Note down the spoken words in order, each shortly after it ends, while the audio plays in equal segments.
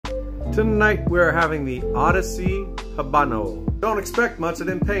Tonight we're having the Odyssey Habano. Don't expect much, I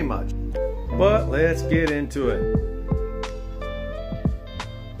didn't pay much. But let's get into it.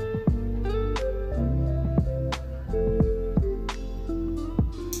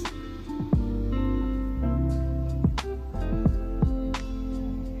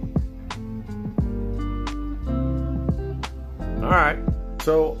 Alright,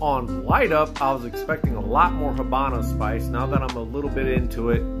 so on light up, I was expecting a lot more Habano spice. Now that I'm a little bit into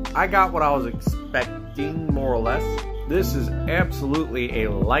it, I got what I was expecting, more or less. This is absolutely a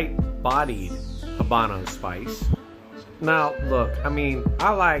light-bodied Habano spice. Now, look, I mean,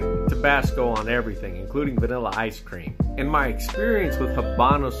 I like Tabasco on everything, including vanilla ice cream. And my experience with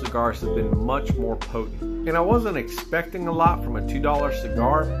Habano cigars has been much more potent. And I wasn't expecting a lot from a $2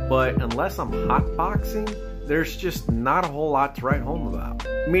 cigar, but unless I'm hotboxing, there's just not a whole lot to write home about.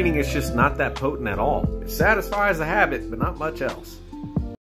 Meaning it's just not that potent at all. It satisfies the habit, but not much else.